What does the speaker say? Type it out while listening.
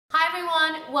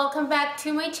everyone, welcome back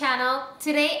to my channel.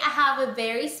 Today I have a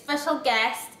very special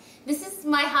guest. This is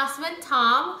my husband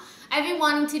Tom. I've been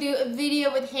wanting to do a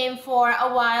video with him for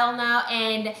a while now,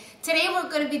 and today we're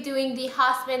going to be doing the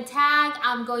husband tag.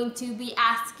 I'm going to be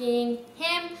asking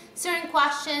him certain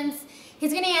questions.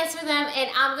 He's going to answer them and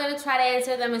I'm going to try to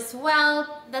answer them as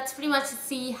well. That's pretty much to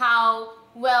see how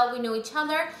well we know each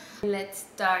other. Let's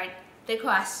start the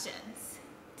questions.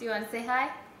 Do you want to say hi?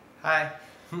 Hi.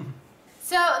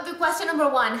 So the question number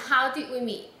one, how did we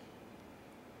meet?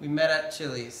 We met at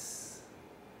Chili's.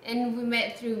 And we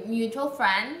met through mutual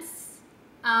friends.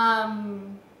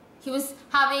 He was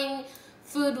having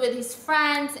food with his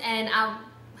friends and I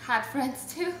had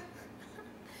friends too.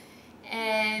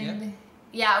 And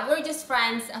yeah, we were just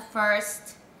friends at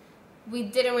first. We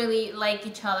didn't really like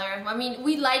each other. I mean,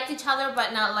 we liked each other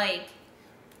but not like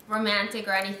romantic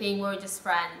or anything. We were just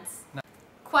friends. No.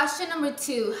 Question number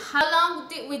two, how long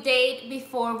did we date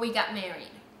before we got married?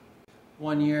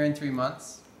 1 year and 3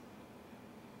 months.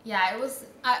 Yeah, it was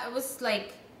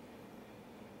like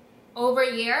over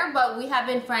a year, but we have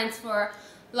been friends for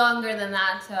longer than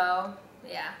that, so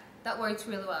yeah, that works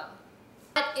really well.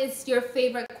 What is your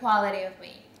favorite quality of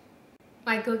me?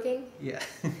 My cooking? Yeah.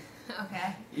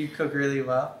 Okay. You cook really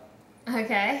well.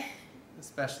 Okay.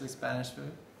 Especially Spanish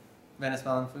food.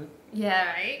 Venezuelan food.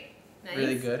 Yeah, right? Nice.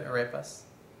 Really good. Arepas.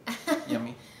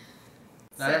 Yummy.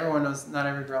 Not every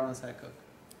girl knows how to cook.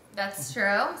 That's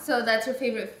true. So that's your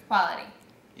favorite quality?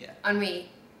 Yeah. On me?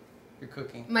 Your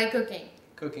cooking. My cooking?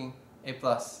 Cooking. A+.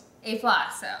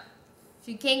 A+, so if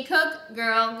you can't cook,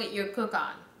 girl, get your cook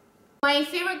on. My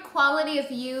favorite quality of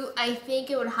you, I think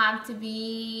it would have to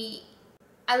be,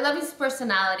 I love his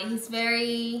personality. He's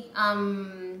very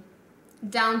down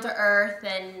to earth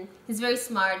and he's very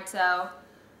smart, so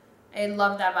I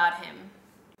love that about him.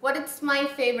 What is my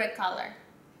favorite color?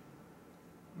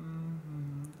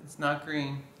 It's not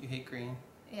green. You hate green.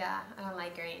 Yeah, I don't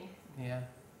like green. Yeah.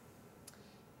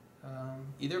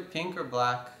 Either pink or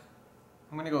black.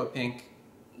 I'm gonna go with pink.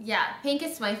 Yeah, pink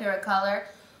is my favorite color.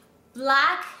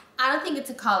 Black, I don't think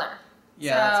it's a color.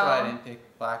 Yeah, so, that's why I didn't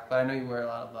pick black, but I know you wear a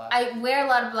lot of black. I wear a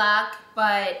lot of black,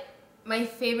 but my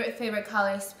favorite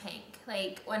color is pink.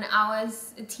 Like when I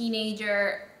was a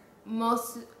teenager,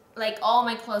 all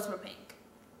my clothes were pink.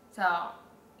 So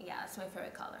yeah, that's my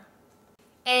favorite color.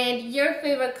 And your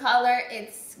favorite color,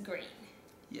 it's green.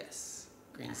 Yes,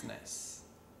 green's nice.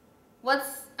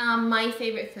 What's my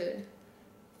favorite food?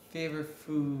 Favorite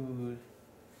food.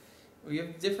 We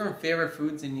have different favorite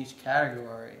foods in each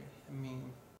category. I mean,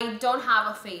 I don't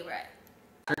have a favorite.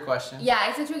 Trick question. Yeah,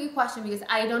 it's a tricky question because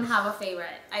I don't have a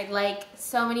favorite. I like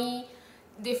so many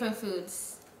different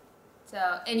foods.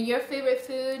 So, and your favorite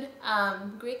food,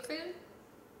 Greek food?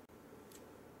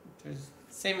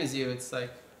 Same as you. It's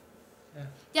like, yeah.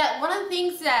 Yeah, one of the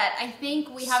things that I think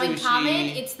we have in common,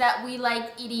 it's that we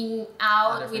like eating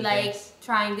out. We like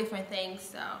trying different things.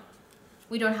 So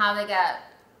we don't have like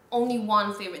only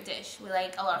one favorite dish. We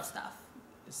like a lot of stuff.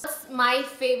 What's my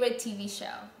favorite TV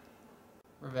show?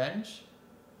 Revenge?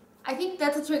 I think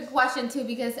that's a trick question too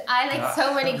because I like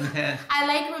so many. I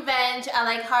like Revenge. I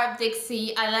like Heart of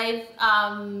Dixie. I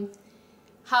like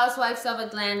Housewives of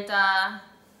Atlanta.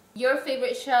 Your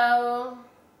favorite show?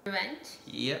 Revenge?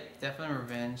 Yep, definitely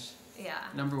Revenge. Yeah.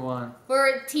 Number one.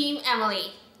 We're Team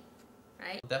Emily,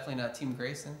 right? Definitely not Team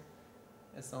Grayson.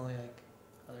 It's only like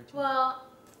other team. Well,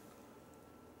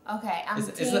 okay,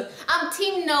 I'm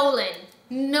Team Nolan.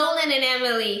 Nolan and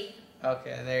Emily.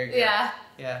 Okay, there you go. Yeah.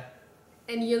 Yeah.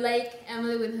 And you like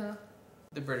Emily with who?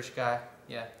 The British guy.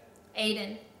 Yeah.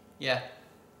 Aiden. Yeah.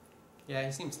 Yeah,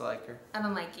 he seems to like her. I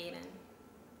don't like Aiden.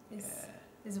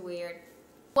 He's weird.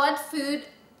 What food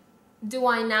do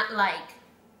I not like?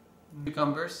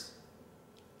 Cucumbers.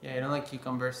 Yeah, you don't like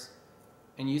cucumbers.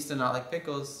 And you used to not like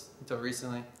pickles until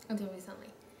recently. Until recently.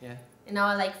 Yeah. And now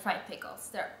I like fried pickles.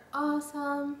 They're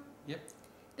awesome. Yep.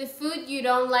 The food you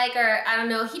don't like, or I don't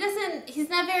know, he's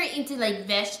not very into like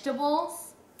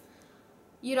vegetables.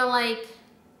 You don't like...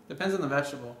 Depends on the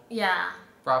vegetable. Yeah.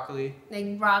 Broccoli.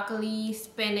 Like broccoli,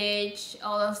 spinach,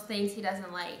 all those things he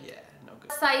doesn't like. Yeah, no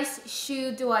good. What size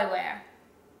shoe do I wear?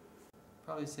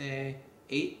 Probably say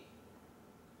 8.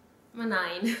 I'm a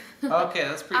 9. Okay,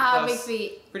 that's pretty close. I have big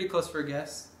feet. Pretty close for a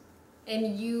guess.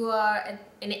 And you are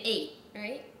an 8,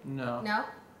 right? No. No?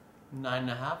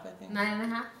 9.5, I think.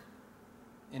 9.5?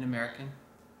 In American.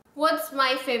 What's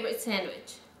my favorite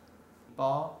sandwich?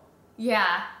 Ball.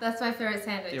 Yeah, that's my favorite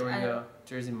sandwich. There we go.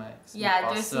 Jersey Mike's.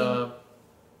 Yeah,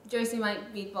 Jersey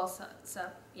Mike meatball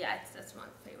sub. Yeah, that's my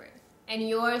favorite. And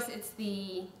yours, it's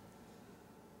the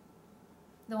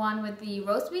one with the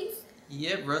roast beef?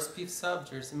 Yep, roast beef sub,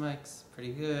 Jersey Mike's.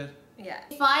 Pretty good. Yeah.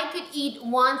 If I could eat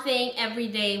one thing every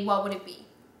day, what would it be?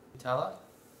 Nutella?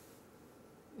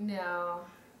 No.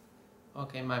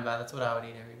 Okay, my bad. That's what I would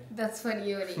eat every day. That's what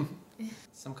you would eat.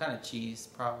 Some kind of cheese,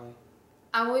 probably.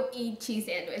 I would eat cheese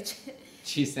sandwich.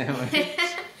 Cheese sandwich.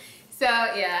 So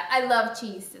yeah, I love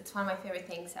cheese. It's one of my favorite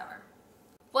things ever.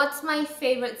 What's my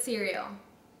favorite cereal?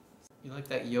 You like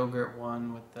that yogurt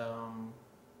one with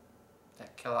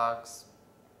that Kellogg's?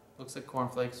 Looks like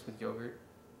cornflakes with yogurt.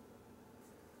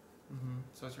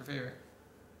 So what's your favorite?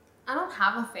 I don't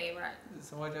have a favorite.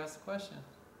 So why'd you ask the question?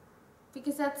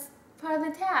 Because that's part of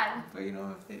the tag. But you don't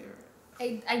have a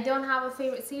favorite. I don't have a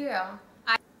favorite cereal.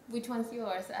 Which one's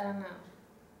yours? I don't know.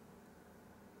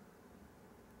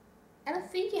 I don't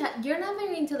think you're not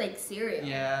very into like cereal.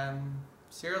 Yeah,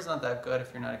 cereal's not that good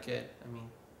if you're not a kid. I mean,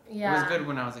 yeah. It was good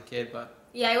when I was a kid, but...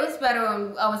 Yeah, it was better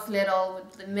when I was little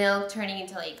with the milk turning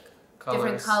into like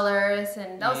different colors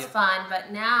and that was fun.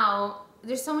 But now,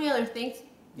 there's so many other things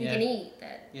you can eat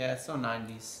that... Yeah, it's so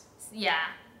 90s. Yeah.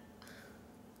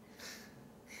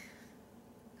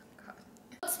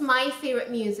 What's my favorite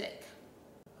music?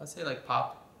 I'd say like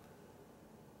pop.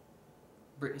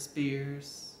 Britney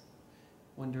Spears,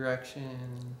 One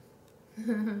Direction,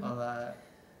 all that.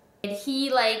 And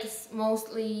he likes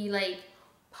mostly like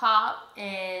pop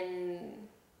and...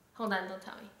 Hold on, don't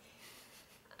tell me.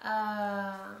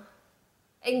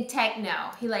 And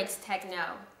techno. He likes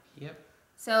techno. Yep.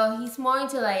 So he's more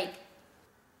into like...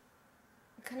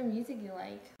 What kind of music you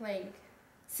like? Like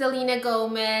Selena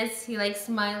Gomez. He likes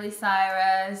Miley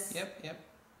Cyrus. Yep.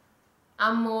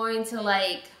 I'm more into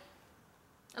like...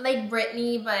 I like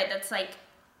Britney, but that's like...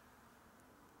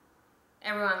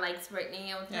 Everyone likes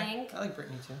Britney, I would think. I like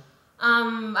Britney too.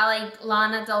 I like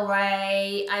Lana Del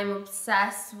Rey. I'm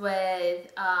obsessed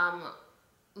with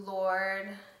Lorde,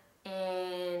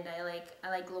 and I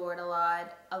like Lorde a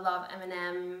lot. I love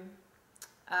Eminem.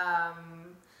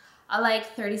 I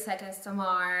like 30 Seconds to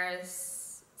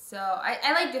Mars. So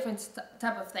I like different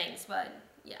type of things, but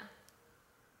yeah.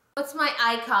 What's my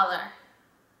eye color?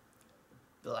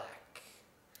 Black.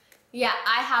 Yeah,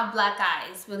 I have black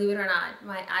eyes, believe it or not.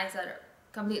 My eyes are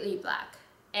completely black.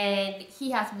 And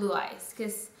he has blue eyes,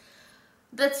 because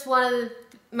that's one of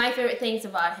my favorite things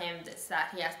about him, is that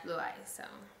he has blue eyes, so.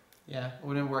 Yeah, it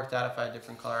wouldn't have worked out if I had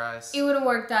different color eyes. It wouldn't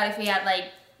worked out if he had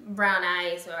like brown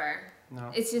eyes or... No.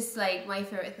 It's just like my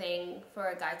favorite thing for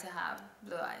a guy to have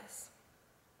blue eyes.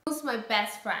 Who's my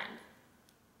best friend?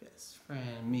 Best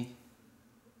friend, me.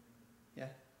 Yeah.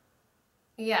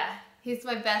 Yeah, he's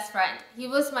my best friend. He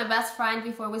was my best friend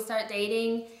before we started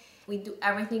dating. We do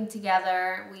everything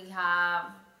together. We have,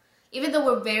 even though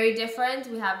we're very different,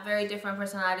 we have very different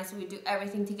personalities. We do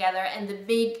everything together. And the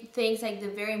big things, like the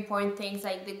very important things,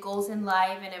 like the goals in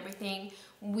life and everything,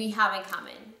 we have in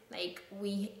common. Like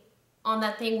on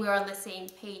that thing, we're on the same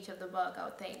page of the book, I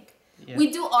would think. Yeah.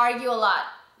 We do argue a lot,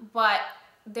 but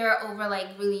they're over like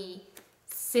really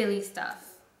silly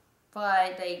stuff.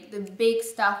 But like the big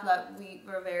stuff that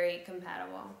we're very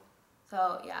compatible.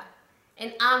 So yeah.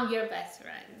 And I'm your best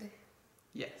friend.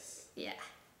 Yes. Yeah.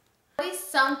 What is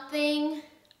something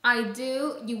I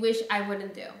do you wish I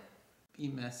wouldn't do? Be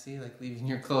messy, like leaving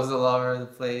your clothes all over the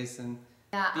place and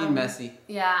be messy.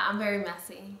 Yeah, I'm very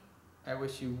messy. I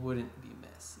wish you wouldn't be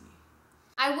messy.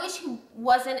 I wish he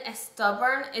wasn't as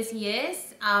stubborn as he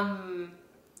is.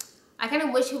 I kind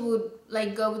of wish he would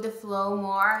like go with the flow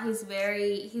more. He's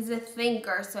a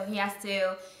thinker, so he has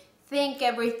to think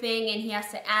everything and he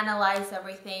has to analyze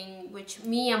everything, which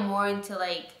me, I'm more into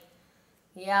like,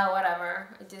 yeah, whatever.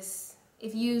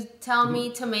 If you tell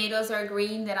me tomatoes are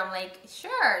green, then I'm like,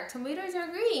 sure, tomatoes are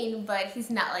green, but he's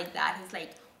not like that. He's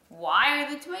like, why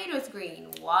are the tomatoes green?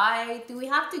 Why do we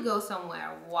have to go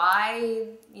somewhere? Why,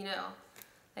 you know,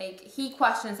 like he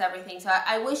questions everything. So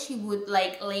I wish he would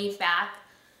like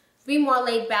be more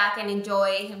laid back and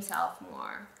enjoy himself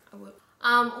more. I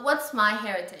would. What's my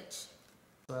heritage?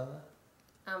 Venezuela?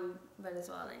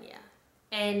 Venezuelan, yeah.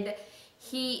 And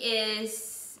he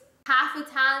is half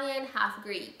Italian, half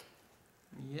Greek.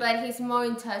 Yep. But he's more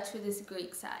in touch with his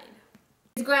Greek side.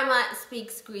 His grandma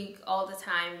speaks Greek all the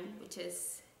time, which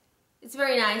is, it's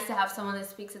very nice to have someone that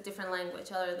speaks a different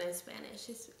language other than Spanish.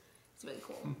 It's really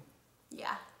cool.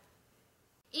 Yeah.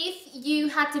 If you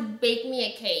had to bake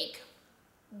me a cake,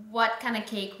 what kind of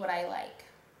cake would I like?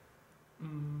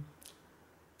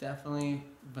 Definitely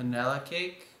vanilla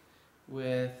cake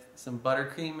with some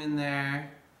buttercream in there,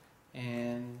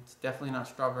 and definitely not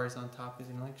strawberries on top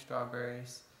because you don't like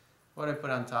strawberries. What do I put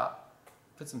on top?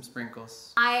 Put some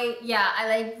sprinkles. I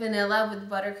like vanilla with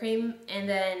buttercream, and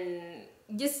then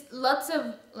just lots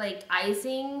of like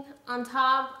icing on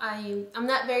top. I'm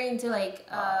not very into like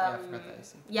yeah, I forgot the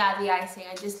icing. Yeah, the icing.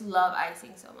 I just love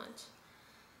icing so much.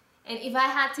 And if I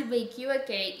had to bake you a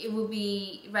cake, it would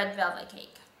be red velvet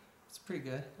cake. It's pretty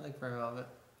good. I like red velvet.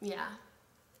 Yeah.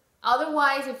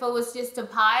 Otherwise, if it was just a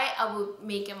pie, I would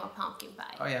make him a pumpkin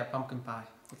pie. Oh yeah, pumpkin pie.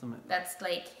 Ultimate. That's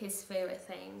like his favorite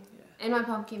thing. Yeah. And my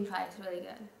pumpkin pie is really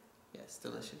good. Yeah, it's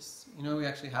delicious. You know, we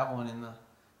actually have one in the,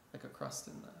 like a crust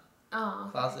in the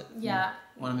closet. Yeah.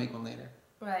 Want to make one later?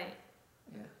 Right.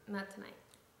 Yeah. Not tonight.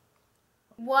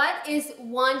 What is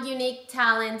one unique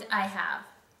talent I have?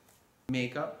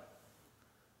 Makeup.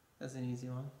 That's an easy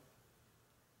one.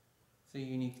 It's a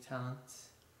unique talent.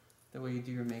 The way you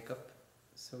do your makeup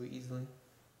so easily.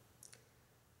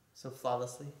 So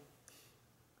flawlessly.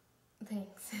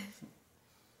 Thanks.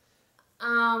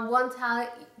 One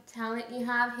talent you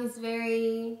have, he's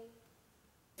very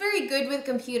good with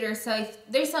computers. So if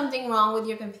there's something wrong with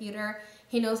your computer,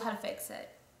 he knows how to fix it.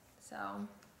 So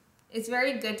it's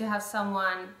very good to have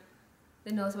someone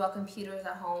that knows about computers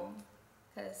at home,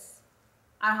 because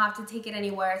I don't have to take it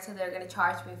anywhere, so they're gonna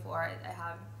charge me for it. I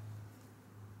have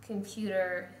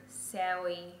computer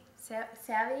savvy,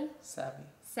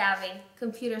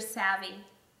 computer savvy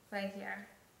right here.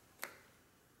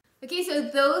 Okay, so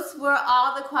those were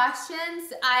all the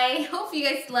questions. I hope you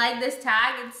guys like this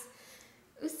tag. It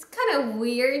was kind of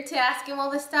weird to ask him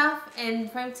all this stuff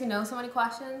and for him to know so many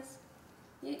questions.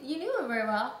 You knew him very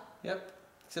well. Yep.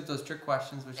 Except those trick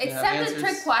questions, which Except the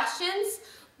trick questions,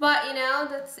 but you know,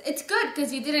 it's good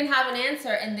because you didn't have an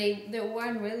answer and there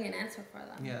weren't really an answer for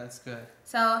them. Yeah, that's good.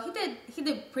 So he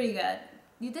did pretty good.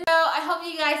 You did. So I hope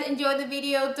you guys enjoyed the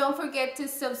video. Don't forget to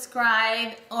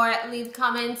subscribe or leave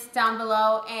comments down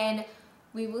below, and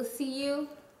I will see you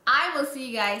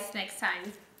guys next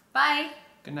time. Bye.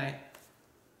 Good night.